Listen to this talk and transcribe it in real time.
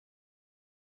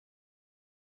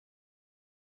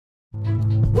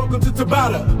Welcome to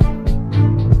Tabata.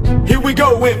 Here we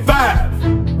go in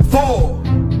 5, 4,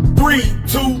 3,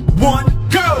 2, 1,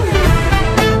 go!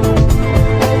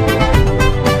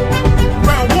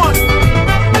 Round 1.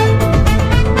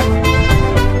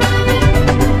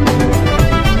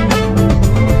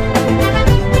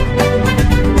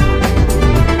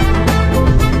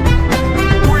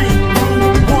 3, 2,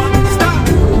 1, stop!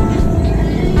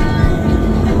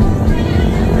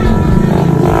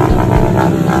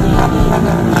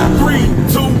 3,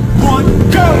 2,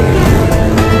 1, go!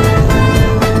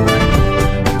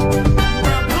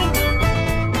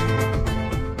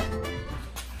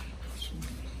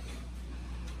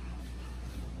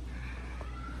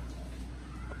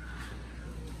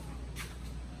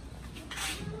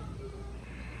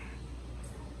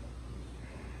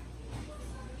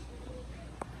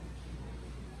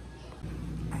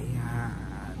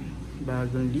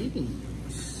 Bagong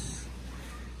linis.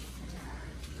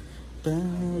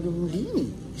 Bagong linis.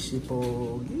 Si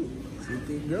Pogi. Si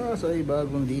Tigas ay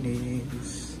bagong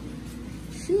linis.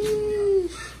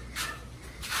 Sheesh.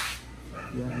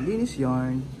 Yan, linis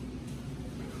yarn.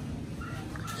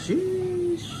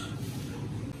 Sheesh.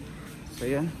 So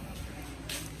yan.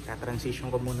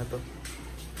 Ka-transition ko muna to.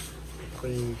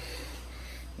 Okay.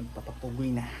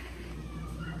 Magpapapugoy na.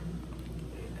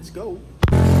 Let's go.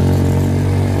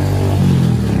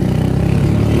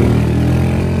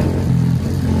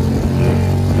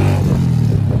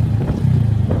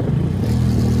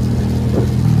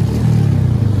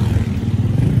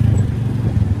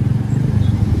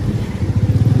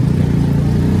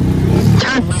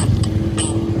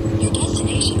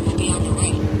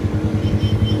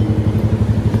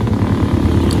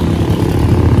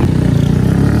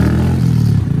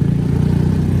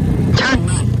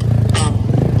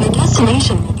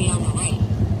 Destination will be on the right.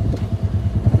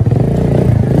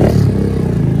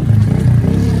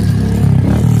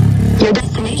 Your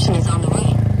destination is on the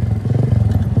right.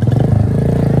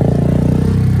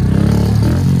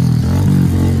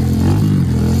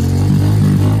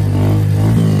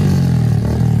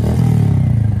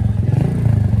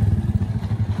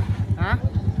 Ha?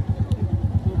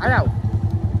 Ayaw?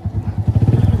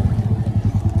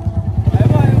 Ayaw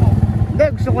mo. Hindi,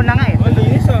 gusto ko na nga eh. Ang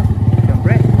linis ah.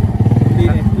 Siyempre.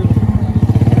 Linis dun.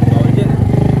 Bawal dyan ah.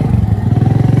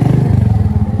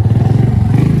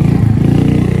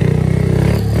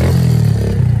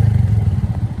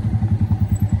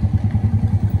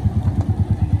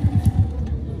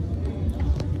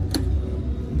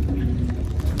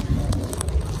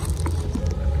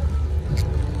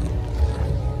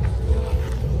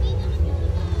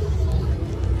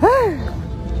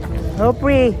 Oh,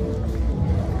 pre.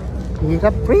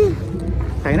 Hirap, pre.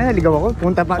 Kaya na, naligaw ako.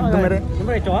 Punta pa,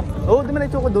 Dumiretso ka? Oo,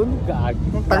 dumiretso ko dun. Gaag.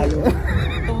 Tayo.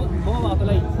 Bumaba ka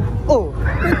tuloy. Oo.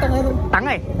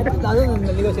 Tanga eh. Lalo nung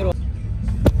naligaw si Ro.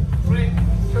 Pre,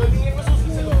 tingin mo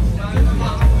susunod.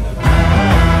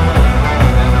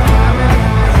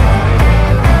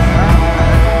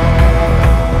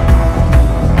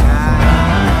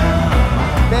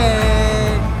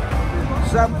 Ben!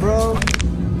 What's up, bro?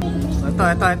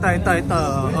 Ito.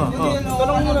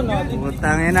 Tanong muna natin.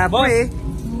 Putangin na, Boss. pre.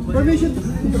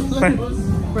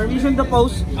 Permission to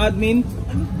post, admin.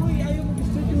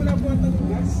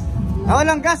 Ako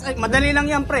lang gas. Ay, madali lang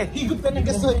yan, pre. Higop ka na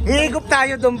gas. Higop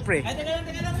tayo dun, pre. Ay,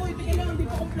 teka lang po. Hindi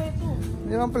pa kompleto.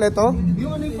 Hindi man pleto?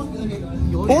 Yung ano yung pang-init?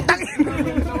 Putang ina.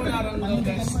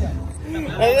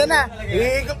 Ayun na.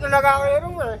 Higop na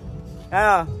nakakaroon, eh.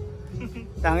 Ano?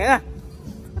 Tangin na.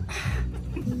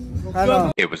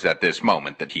 Ano? It was at this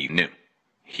moment that he knew.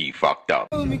 He fucked up.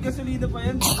 May gasolina pa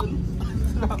yan.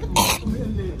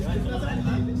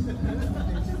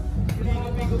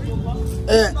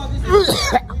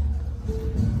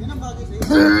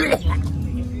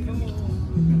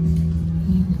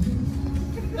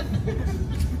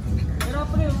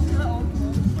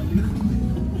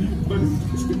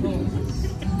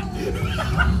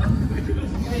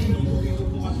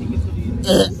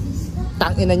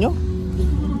 Tangina nyo?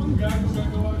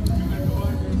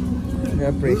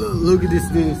 Look at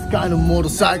this kind of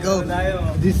motorcycle,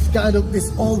 this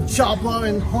old chopper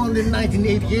and Honda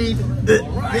 1988.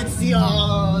 Let's see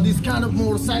this kind of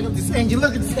motorcycle, this engine.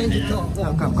 Look at this engine.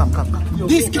 Come.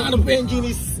 This kind of engine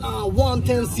is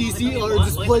 110cc or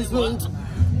displacement.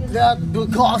 That will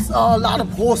cost a lot of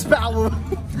horsepower.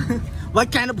 What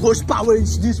kind of horsepower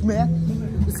is this, man?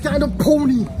 It's kind of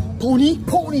pony.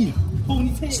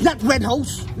 It's not red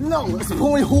horse. No, it's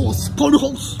pony horse. Pony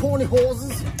horse. Pony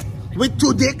horses. With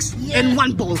 2 dicks and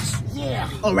 1 balls. Yeah.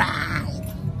 Alright.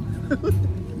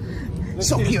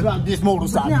 So cute. This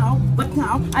motorcycle. But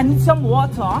now, I need some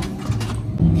water.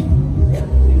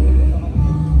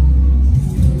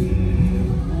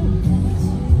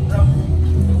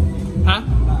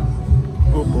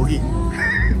 Pogi.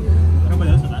 Ano ba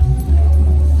yun sa taas?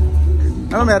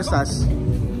 Ano meron sa taas?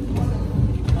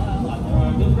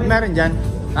 Meron dyan.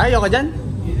 Ayoko dyan.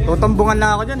 Tutambungan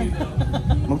lang ako dyan eh.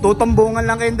 Magtutambungan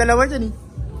lang kayong dalawa dyan eh.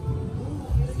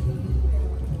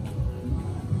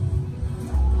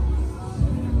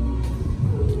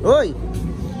 Uy!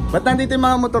 Ba't nandito yung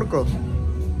mga motor ko?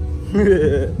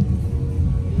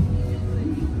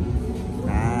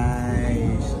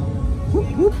 Nice! Whoop,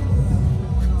 whoop.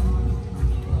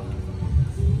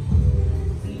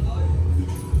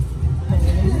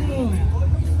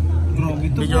 Grabe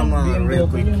ito. Video mga real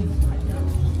quick.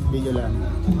 Video lang.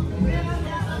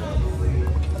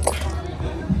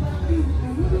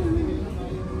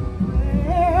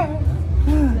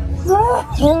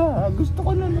 Gusto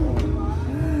ko na nun.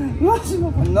 Gusto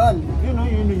ko nun. Yun o,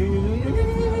 yun.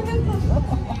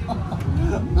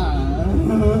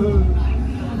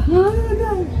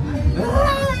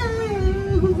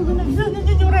 Gusto ko na.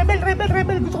 Yung rebel.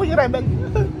 Gusto ko yung rebel.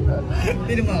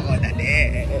 Pili mo ako, dali.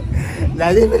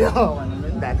 Dali mo ako.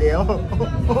 Dati ako.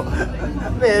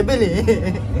 Rebel eh.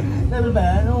 Rebel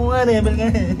ba? Ano nga rebel nga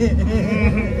eh.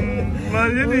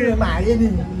 Mahal yan eh. Mahal yan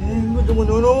eh. Gusto mo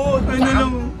nunod.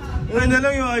 Ay na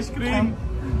lang yung ice cream.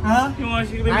 Ha? Yung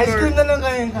ice cream Ice cream na lang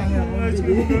kaya. Ice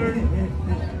cream card.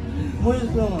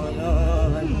 Gusto mo na.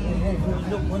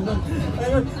 Gusto mo na.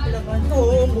 Ayun,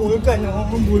 bulkan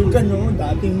no.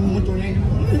 Dating mo ito na.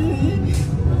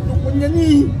 Gusto ko yan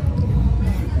eh.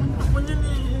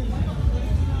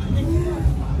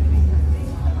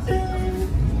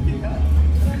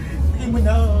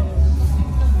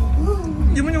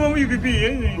 Hindi mo naman may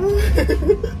BBM eh.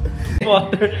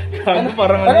 Water. Ano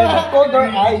parang ano yun? Cold or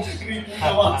ice?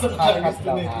 Hot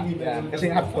lang. Kasi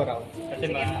hot ko raw. Kasi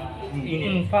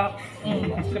pa.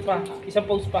 Isa pa. Isang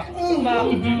pause pa.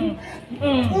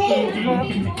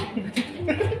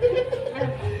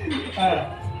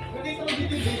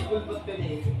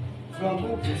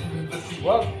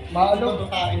 Wag, maalo.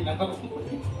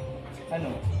 Ano?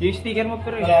 Yung sticker mo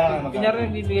pero kunyari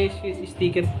bibigay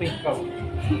sticker print ka.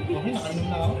 Okay, nakainom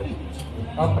na ako.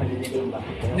 Oh,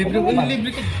 libre ba?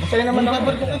 Libre ka. Masaya naman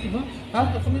ako.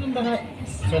 Ha? Kami lang ba?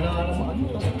 Masaya naman ako ano.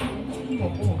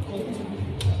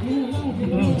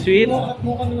 Sweet.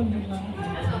 Mo kami lang bigla.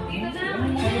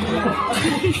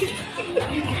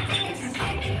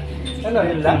 Ano,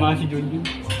 yun lang? Sama si Junjun.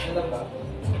 Ano ba?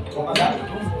 Kung ala?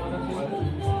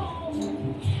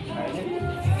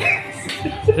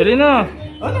 Dali na.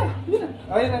 Ano? Yun na.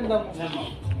 Ayun ang dami.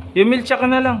 Yung milk tsaka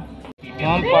na lang.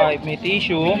 Mga pipe, may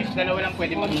tissue. Dalawa lang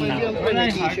pwede mag-una.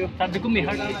 Sabi ko may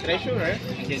heart. Treasure eh.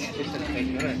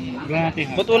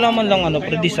 Ba't wala man lang ano,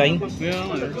 pre-design?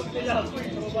 Wala,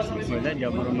 di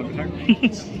ako marunong mag-heart.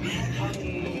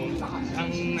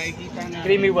 Ang nakikita na...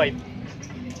 Creamy white.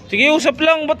 Sige, usap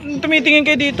lang. Ba't tumitingin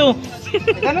kayo dito?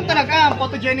 Ganun talaga,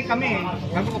 photogenic kami eh.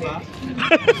 Gago ko ba?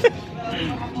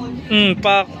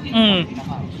 Pak.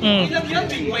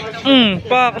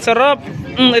 Pak, sarap.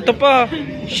 Ito pa.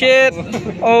 Shit.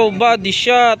 Oh, body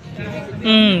shot.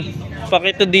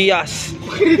 Pakito Diaz.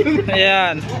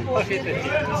 Ayan.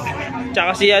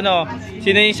 Tsaka si ano,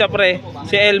 sino yung isa pre?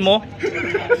 Si Elmo.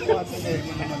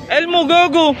 Elmo,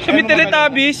 gogo. Siya may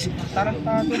Teletubbies.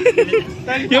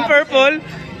 Yung purple.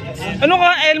 Ano ka,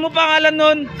 Elmo pangalan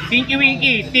nun? Pinky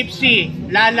Winky, Tipsy,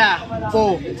 Lala,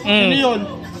 Po. Sino yun?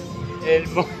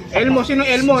 Elmo, sino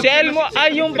Elmo? Si Elmo,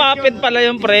 ay yung puppet pala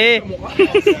yung pre.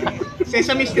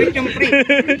 Sesame Street yung pre.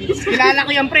 Kilala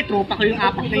ko yung pre, tropa ko yung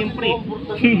apak na yung pre.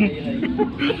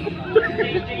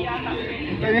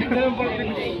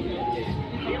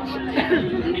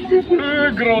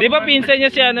 Di ba pinsan niya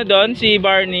si ano doon? Si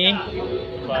Barney?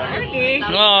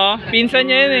 Oo, pinsan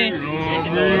niya yun eh.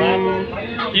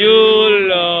 You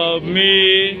love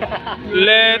me.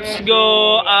 Let's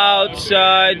go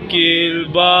outside, kill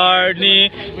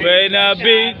Barney. When a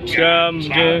big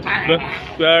jump,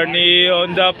 Barney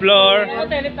on the floor.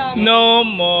 No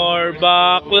more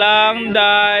baklang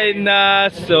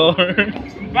dinosaur.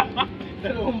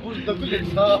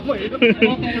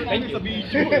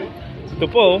 Ito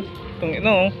po, itong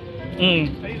ino.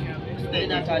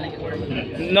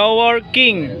 No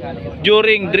working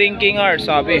during drinking hours,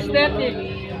 sabi.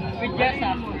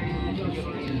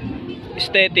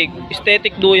 Aesthetic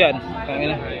do yan.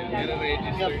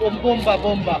 Bomba.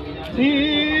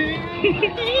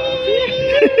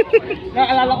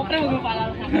 Naalala ko pre, huwag mo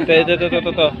paalala sa akin.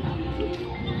 Ito.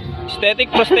 Aesthetic,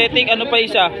 prosthetic, ano pa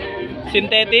isa?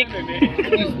 Synthetic?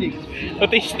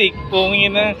 Autistic.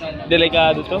 Pungin na.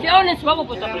 Delikado to. Si Honest ba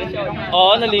pupunta pre si Honest?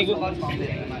 Oo, naligo.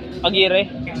 Agire.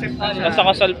 Nasa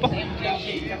kasal pa.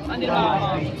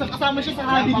 Kasama siya sa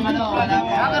Habib.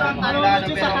 Nakakaroon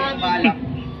siya sa Habib.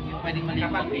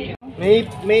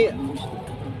 May...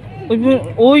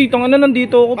 Uy, tanga na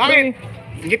nandito ako pre.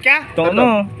 Ingit ka? Tanga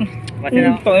na.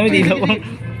 Tanga na dito ako.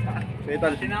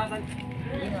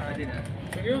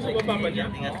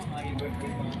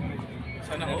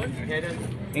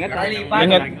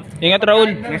 Ingat. Ingat Raul.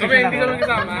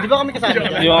 Di ba kami kasama?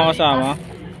 Di ba kasama?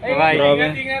 Grabe.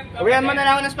 Uwihan mo na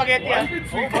lang ako ng spaghetti ah.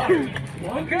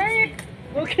 Okay.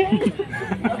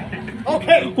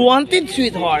 Wanted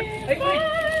sweetheart.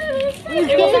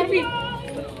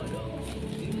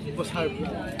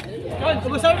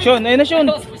 Sean, ayun na Sean.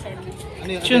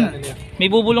 Sean,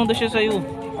 may bubulong daw siya sa'yo.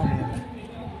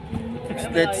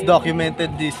 Let's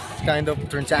documented this kind of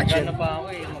transaction.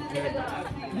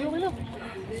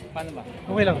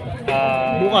 Okay lang.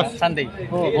 Bukas. Sunday.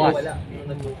 Oo, bukas.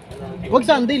 Huwag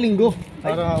Sunday, linggo.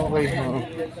 Para okay.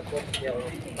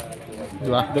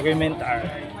 Diba?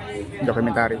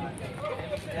 Documentary.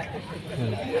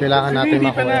 Kailangan natin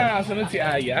Hindi pa makuha. nasunod si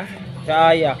Aya.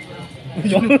 Sa Aya.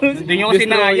 Hindi nyo ko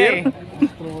sinaya eh.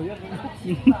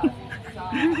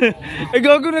 Eh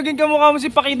gago, naging kamukha mo si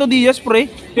Paquito Diaz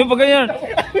pre. Yung pag ganyan.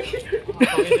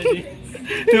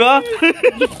 Diba?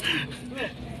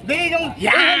 Hindi yung...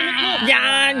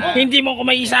 Yan! Hindi mo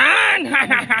kumaisan!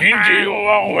 Hindi mo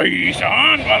ako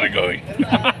maisan, pare ko.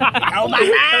 Ikaw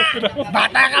bata!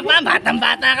 Bata ka pa!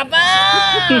 Batang-bata ka pa!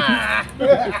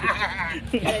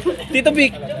 Tito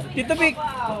Vic! Tito Vic!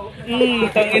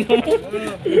 Tangin mo.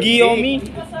 Guillaume.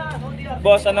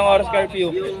 Boss, anong oras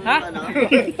curfew? Ha?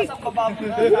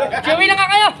 Chewy lang ka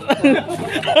kayo!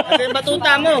 Kasi yung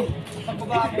batuta mo!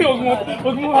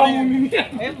 Huwag mo hamunin yan.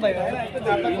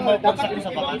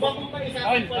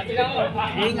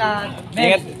 Ingat!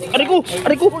 Ingat. Ariko!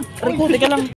 Ariko! Ariko! Teka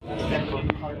lang.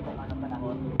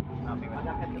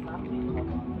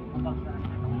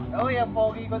 Uy, ang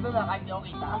pogi ko doon, kanya ko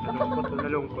kita.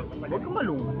 Huwag kang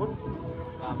malungkot.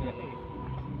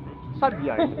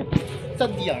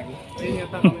 Sadyar.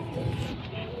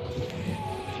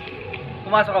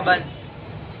 Pumasok ka, Ban?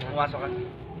 Pumasok ka.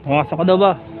 Pumasok ka daw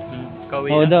ba?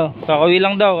 Oo daw. Kakawi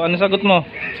lang daw. Ano sagot mo?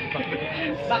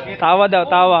 Tawa daw,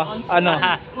 tawa. Ano?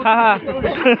 Haha.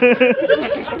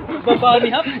 Babani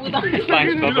hap, puta.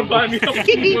 Babani hap,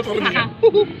 motor niya.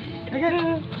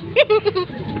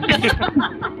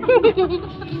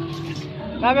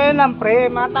 Nakaya lang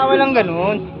pre, matawa lang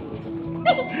ganun.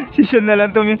 Si Sean na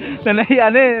lang na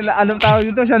nahiya na eh. Anong tawag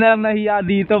dito? Siya na lang nahiya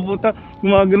dito, puta.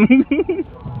 Gumagano.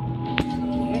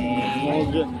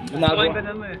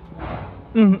 Gumagano mo eh.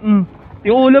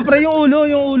 Yung ulo pre, yung ulo.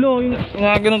 Yung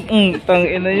gumagano.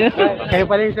 Tangin na yan. Kayo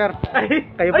pala yung sir.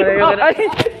 Kayo pala yung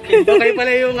Kayo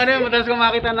pala yung ano, madalas ko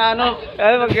makita na ano.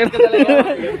 ay,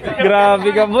 grabe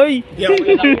ka boy.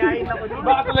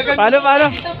 Paano?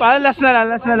 Last na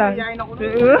lang.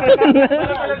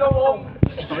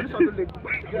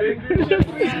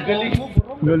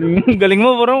 Galing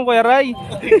mo bro, Kuya Ray.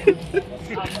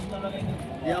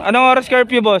 Anong oras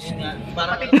curfew, boss?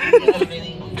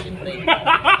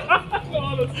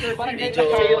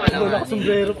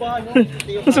 Sombrero pa, ano?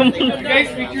 Guys,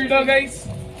 picture daw guys.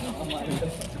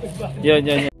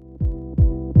 Yan.